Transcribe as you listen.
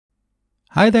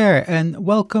Hi there and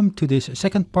welcome to this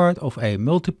second part of a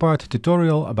multi-part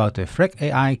tutorial about the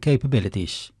FreqAI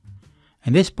capabilities.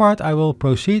 In this part I will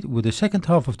proceed with the second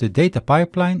half of the data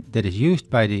pipeline that is used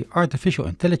by the artificial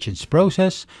intelligence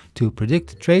process to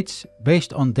predict trades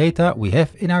based on data we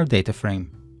have in our data frame.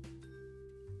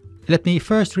 Let me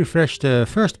first refresh the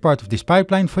first part of this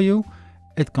pipeline for you.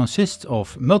 It consists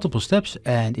of multiple steps,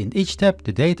 and in each step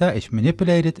the data is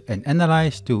manipulated and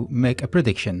analyzed to make a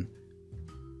prediction.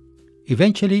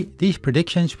 Eventually, these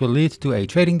predictions will lead to a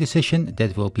trading decision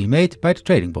that will be made by the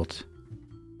trading bot.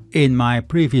 In my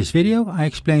previous video, I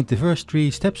explained the first three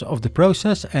steps of the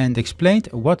process and explained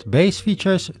what base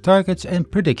features, targets and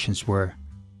predictions were.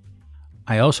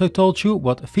 I also told you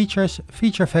what features,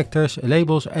 feature vectors,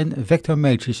 labels and vector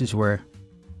matrices were.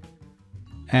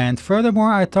 And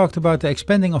furthermore, I talked about the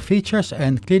expanding of features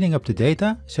and cleaning up the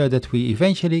data so that we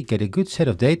eventually get a good set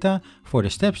of data for the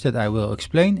steps that I will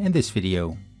explain in this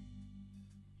video.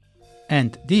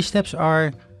 And these steps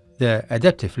are the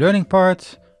adaptive learning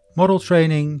part, model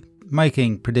training,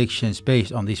 making predictions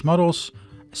based on these models,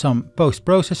 some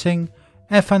post-processing,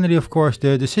 and finally of course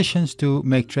the decisions to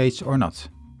make trades or not.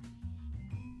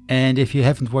 And if you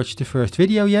haven't watched the first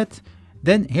video yet,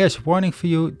 then here's a warning for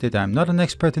you that I'm not an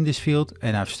expert in this field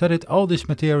and I've studied all this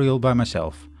material by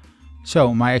myself.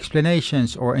 So my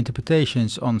explanations or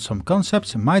interpretations on some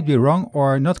concepts might be wrong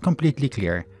or not completely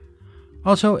clear.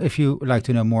 Also, if you like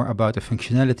to know more about a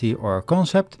functionality or a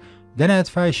concept, then I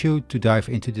advise you to dive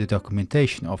into the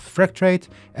documentation of Freqtrade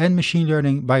and machine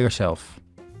learning by yourself.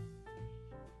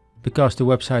 Because the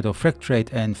website of Freqtrade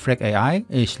and FreqAI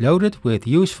is loaded with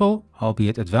useful,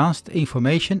 albeit advanced,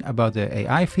 information about the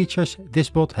AI features this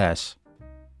bot has.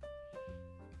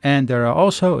 And there are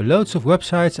also loads of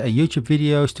websites and YouTube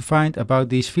videos to find about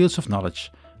these fields of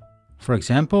knowledge. For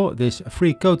example, this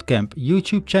FreeCodeCamp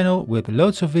YouTube channel with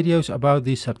loads of videos about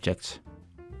these subjects.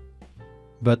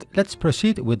 But let's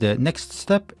proceed with the next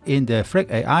step in the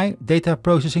FreqAI data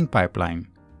processing pipeline,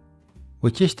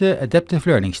 which is the adaptive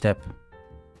learning step.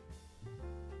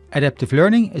 Adaptive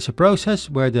learning is a process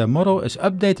where the model is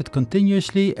updated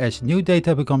continuously as new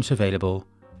data becomes available.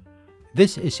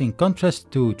 This is in contrast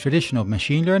to traditional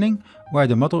machine learning, where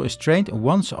the model is trained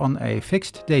once on a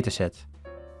fixed dataset.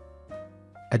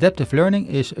 Adaptive learning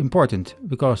is important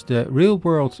because the real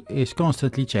world is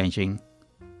constantly changing.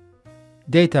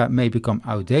 Data may become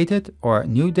outdated or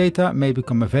new data may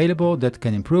become available that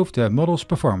can improve the model's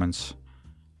performance.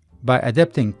 By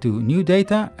adapting to new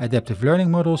data, adaptive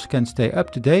learning models can stay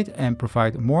up to date and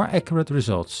provide more accurate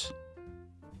results.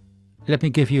 Let me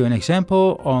give you an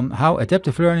example on how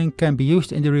adaptive learning can be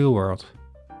used in the real world.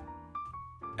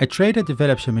 A trader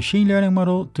develops a machine learning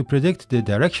model to predict the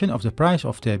direction of the price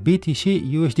of the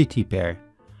BTC-USDT pair.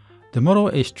 The model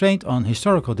is trained on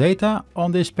historical data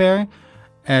on this pair,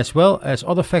 as well as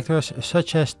other factors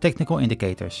such as technical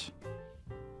indicators.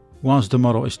 Once the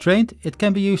model is trained, it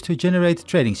can be used to generate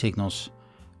trading signals.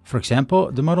 For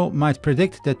example, the model might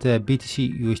predict that the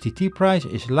BTC-USDT price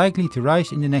is likely to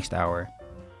rise in the next hour.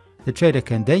 The trader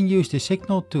can then use this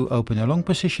signal to open a long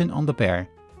position on the pair.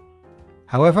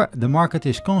 However, the market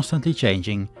is constantly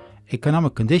changing.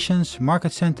 Economic conditions,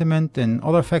 market sentiment and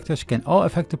other factors can all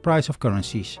affect the price of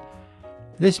currencies.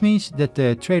 This means that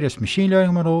the trader's machine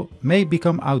learning model may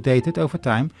become outdated over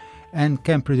time and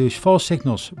can produce false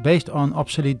signals based on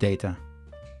obsolete data.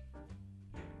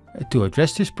 To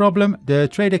address this problem, the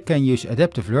trader can use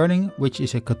adaptive learning, which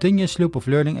is a continuous loop of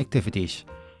learning activities.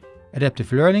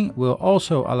 Adaptive learning will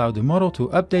also allow the model to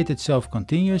update itself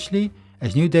continuously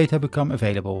as new data become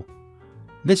available.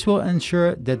 This will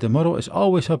ensure that the model is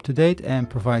always up to date and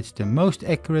provides the most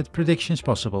accurate predictions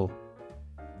possible.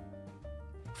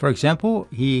 For example,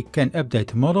 he can update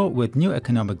the model with new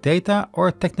economic data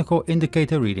or technical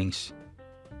indicator readings.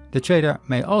 The trader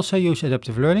may also use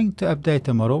adaptive learning to update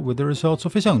the model with the results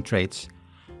of his own trades.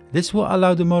 This will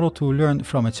allow the model to learn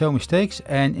from its own mistakes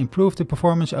and improve the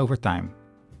performance over time.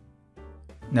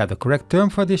 Now, the correct term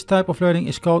for this type of learning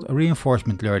is called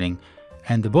reinforcement learning,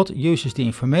 and the bot uses the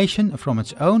information from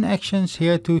its own actions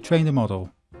here to train the model.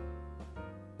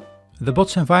 The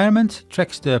bot's environment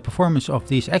tracks the performance of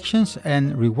these actions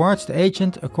and rewards the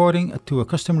agent according to a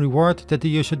custom reward that the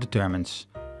user determines.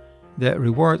 The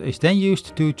reward is then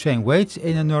used to train weights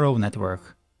in a neural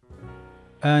network.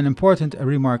 An important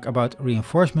remark about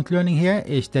reinforcement learning here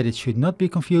is that it should not be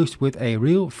confused with a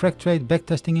real Freqtrade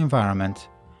backtesting environment,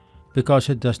 because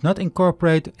it does not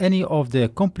incorporate any of the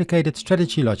complicated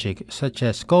strategy logic, such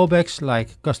as callbacks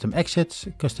like custom exits,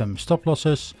 custom stop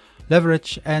losses,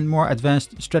 leverage and more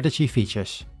advanced strategy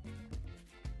features.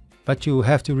 But you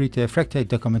have to read the Freqtrade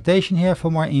documentation here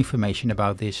for more information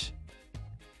about this.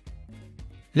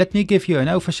 Let me give you an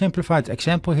oversimplified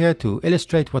example here to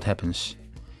illustrate what happens.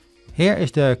 Here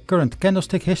is the current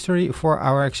candlestick history for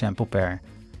our example pair.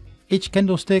 Each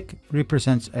candlestick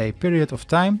represents a period of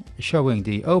time showing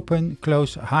the open,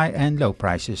 close, high and low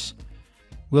prices.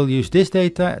 We'll use this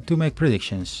data to make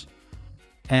predictions.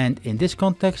 And in this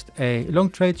context, a long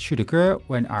trade should occur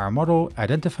when our model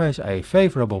identifies a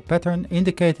favorable pattern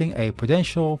indicating a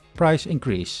potential price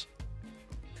increase.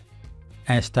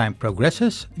 As time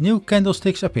progresses, new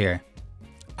candlesticks appear.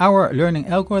 Our learning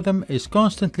algorithm is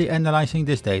constantly analyzing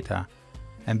this data,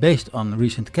 and based on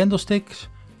recent candlesticks,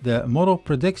 the model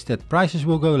predicts that prices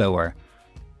will go lower.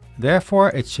 Therefore,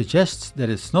 it suggests that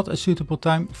it's not a suitable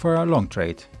time for a long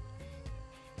trade.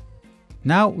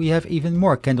 Now we have even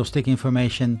more candlestick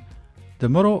information. The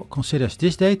model considers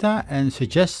this data and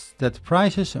suggests that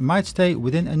prices might stay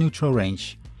within a neutral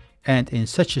range. And in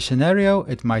such a scenario,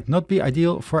 it might not be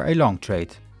ideal for a long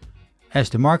trade, as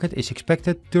the market is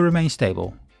expected to remain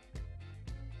stable.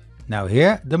 Now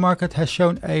here, the market has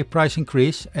shown a price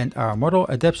increase and our model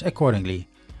adapts accordingly.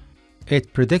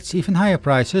 It predicts even higher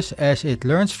prices as it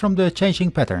learns from the changing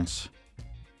patterns.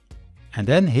 And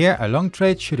then here a long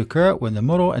trade should occur when the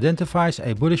model identifies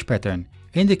a bullish pattern,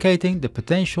 indicating the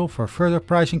potential for further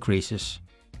price increases.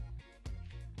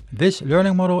 This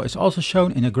learning model is also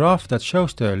shown in a graph that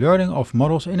shows the learning of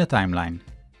models in a timeline.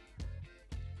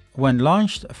 When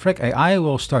launched, FreqAI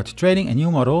will start training a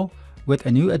new model with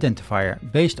a new identifier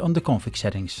based on the config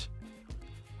settings.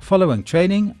 Following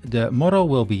training, the model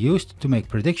will be used to make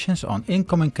predictions on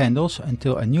incoming candles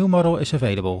until a new model is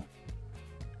available.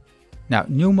 Now,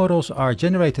 new models are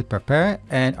generated per pair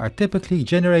and are typically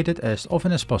generated as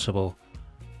often as possible.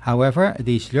 However,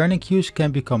 these learning queues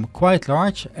can become quite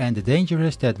large and the danger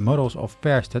is that models of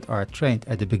pairs that are trained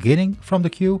at the beginning from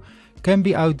the queue can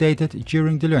be outdated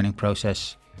during the learning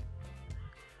process.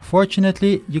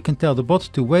 Fortunately, you can tell the bot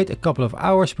to wait a couple of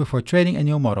hours before training a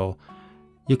new model.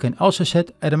 You can also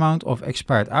set an amount of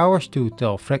expired hours to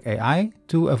tell FreqAI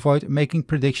to avoid making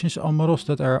predictions on models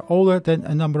that are older than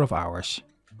a number of hours.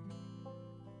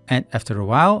 And after a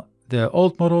while, the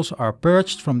old models are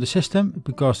purged from the system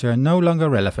because they are no longer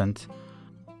relevant.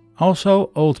 Also,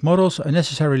 old models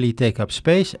unnecessarily take up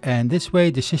space and this way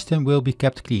the system will be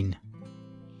kept clean.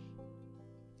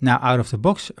 Now out of the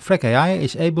box, FreqAI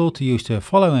is able to use the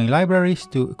following libraries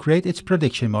to create its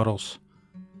prediction models.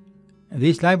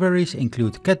 These libraries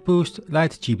include CatBoost,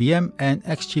 LightGBM and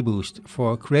XGBoost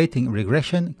for creating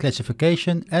regression,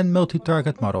 classification and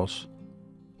multi-target models.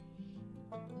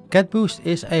 CatBoost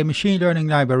is a machine learning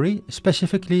library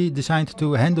specifically designed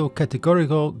to handle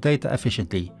categorical data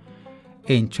efficiently.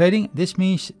 In trading, this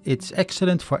means it's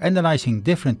excellent for analyzing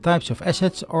different types of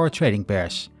assets or trading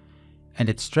pairs. And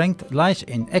its strength lies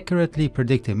in accurately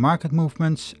predicting market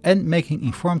movements and making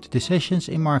informed decisions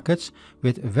in markets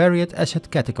with varied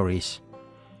asset categories.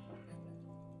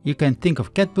 You can think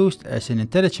of CatBoost as an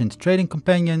intelligent trading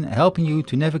companion helping you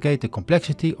to navigate the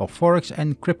complexity of forex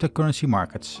and cryptocurrency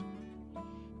markets.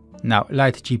 Now,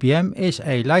 LightGBM is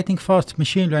a lightning-fast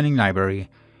machine learning library.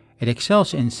 It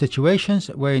excels in situations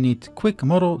where you need quick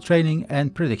model training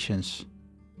and predictions.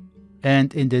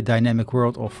 And in the dynamic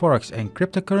world of forex and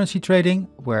cryptocurrency trading,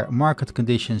 where market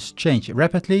conditions change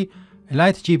rapidly,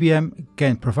 LightGBM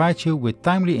can provide you with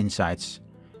timely insights.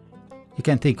 You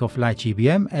can think of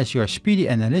LightGBM as your speedy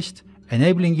analyst,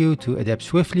 enabling you to adapt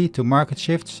swiftly to market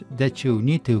shifts that you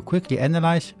need to quickly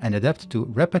analyze and adapt to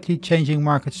rapidly changing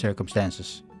market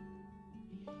circumstances.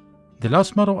 The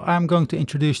last model I'm going to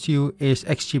introduce to you is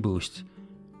XGBoost.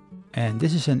 And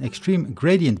this is an extreme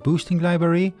gradient boosting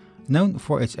library known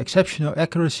for its exceptional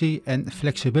accuracy and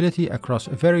flexibility across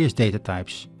various data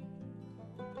types.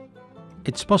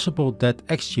 It's possible that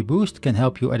XGBoost can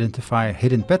help you identify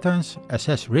hidden patterns,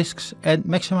 assess risks and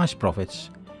maximize profits.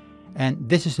 And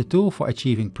this is the tool for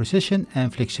achieving precision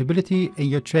and flexibility in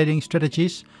your trading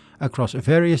strategies across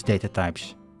various data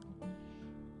types.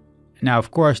 Now,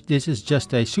 of course, this is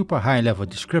just a super high-level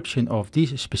description of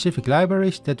these specific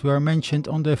libraries that were mentioned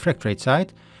on the Freqtrade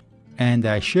site, and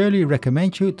I surely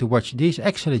recommend you to watch these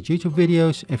excellent YouTube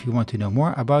videos if you want to know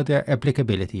more about their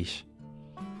applicabilities.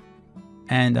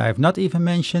 And I've not even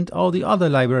mentioned all the other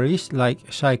libraries like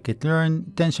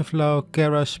scikit-learn, TensorFlow,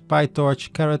 Keras,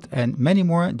 PyTorch, Caret and many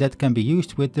more that can be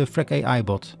used with the FreqAI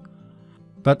bot.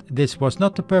 But this was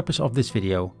not the purpose of this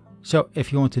video. So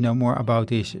if you want to know more about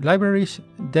these libraries,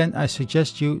 then I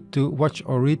suggest you to watch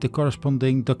or read the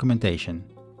corresponding documentation.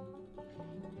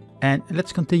 And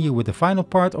let's continue with the final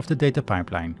part of the data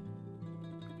pipeline.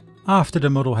 After the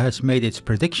model has made its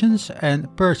predictions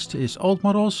and purged its old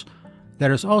models,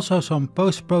 there is also some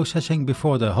post-processing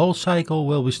before the whole cycle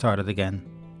will be started again.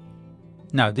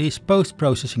 Now, these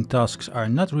post-processing tasks are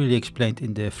not really explained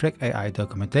in the FreqAI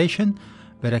documentation,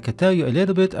 but I can tell you a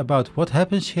little bit about what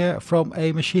happens here from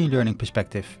a machine learning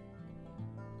perspective.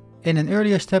 In an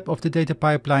earlier step of the data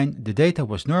pipeline, the data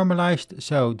was normalized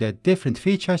so that different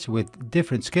features with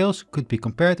different scales could be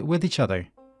compared with each other.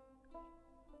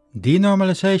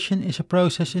 Denormalization is a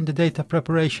process in the data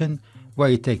preparation where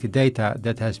you take the data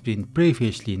that has been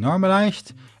previously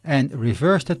normalized and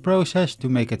reverse that process to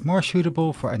make it more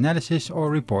suitable for analysis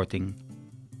or reporting.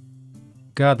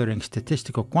 Gathering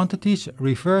statistical quantities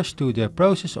refers to the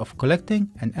process of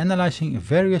collecting and analyzing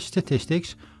various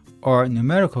statistics or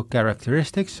numerical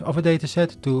characteristics of a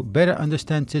dataset to better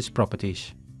understand its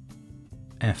properties.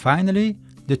 And finally,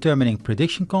 determining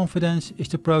prediction confidence is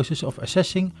the process of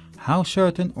assessing how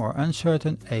certain or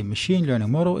uncertain a machine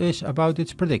learning model is about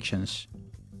its predictions.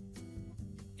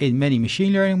 In many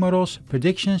machine learning models,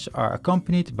 predictions are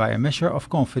accompanied by a measure of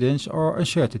confidence or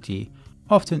uncertainty,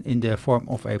 often in the form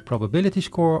of a probability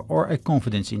score or a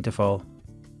confidence interval.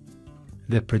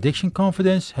 The prediction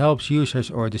confidence helps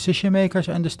users or decision makers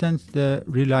understand the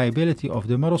reliability of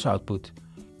the model's output.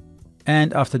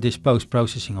 And after this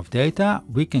post-processing of data,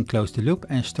 we can close the loop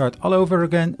and start all over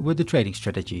again with the trading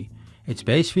strategy, its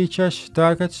base features,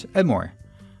 targets and more,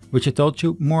 which I told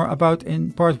you more about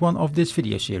in part 1 of this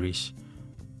video series.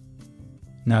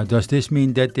 Now, does this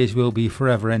mean that this will be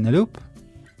forever in a loop?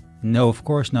 No, of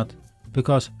course not,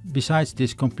 because besides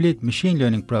this complete machine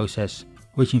learning process,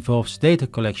 which involves data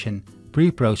collection,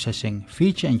 pre-processing,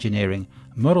 feature engineering,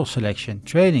 model selection,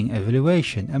 training,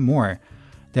 evaluation and more,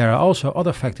 there are also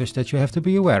other factors that you have to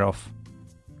be aware of.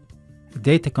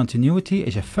 Data continuity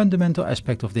is a fundamental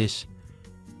aspect of this.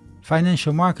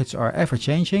 Financial markets are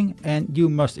ever-changing and you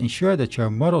must ensure that your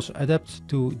models adapt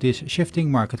to these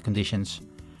shifting market conditions.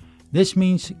 This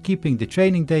means keeping the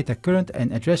training data current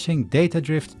and addressing data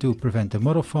drift to prevent the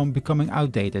model from becoming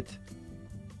outdated.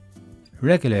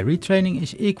 Regular retraining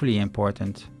is equally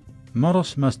important.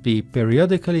 Models must be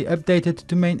periodically updated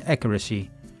to maintain accuracy.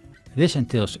 This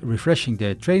entails refreshing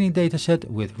the training dataset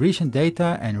with recent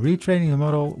data and retraining the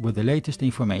model with the latest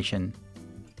information.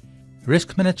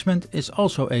 Risk management is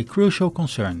also a crucial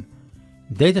concern.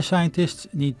 Data scientists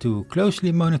need to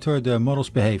closely monitor the model's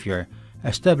behavior,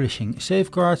 establishing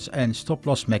safeguards and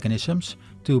stop-loss mechanisms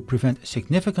to prevent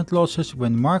significant losses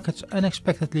when markets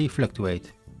unexpectedly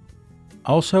fluctuate.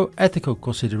 Also, ethical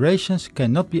considerations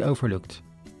cannot be overlooked.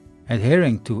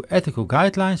 Adhering to ethical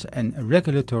guidelines and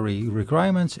regulatory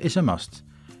requirements is a must.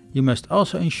 You must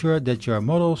also ensure that your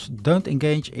models don't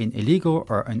engage in illegal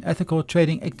or unethical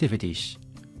trading activities.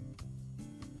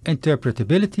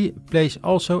 Interpretability plays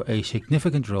also a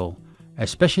significant role,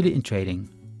 especially in trading.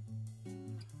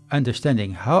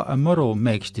 Understanding how a model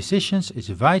makes decisions is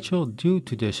vital due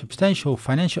to the substantial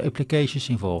financial implications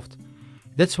involved.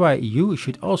 That's why you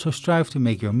should also strive to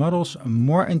make your models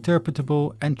more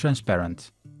interpretable and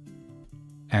transparent.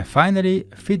 And finally,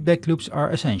 feedback loops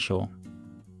are essential.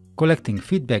 Collecting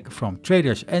feedback from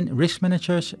traders and risk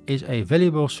managers is a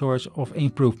valuable source of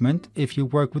improvement if you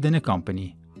work within a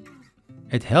company.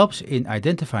 It helps in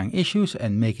identifying issues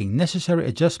and making necessary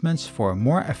adjustments for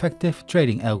more effective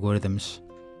trading algorithms.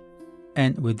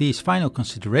 And with these final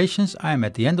considerations, I am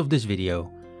at the end of this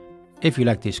video. If you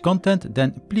like this content,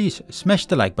 then please smash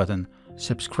the like button,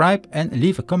 subscribe and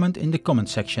leave a comment in the comment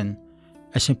section.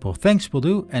 A simple thanks will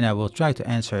do and I will try to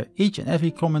answer each and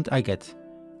every comment I get.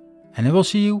 And I will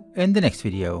see you in the next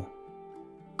video.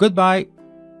 Goodbye!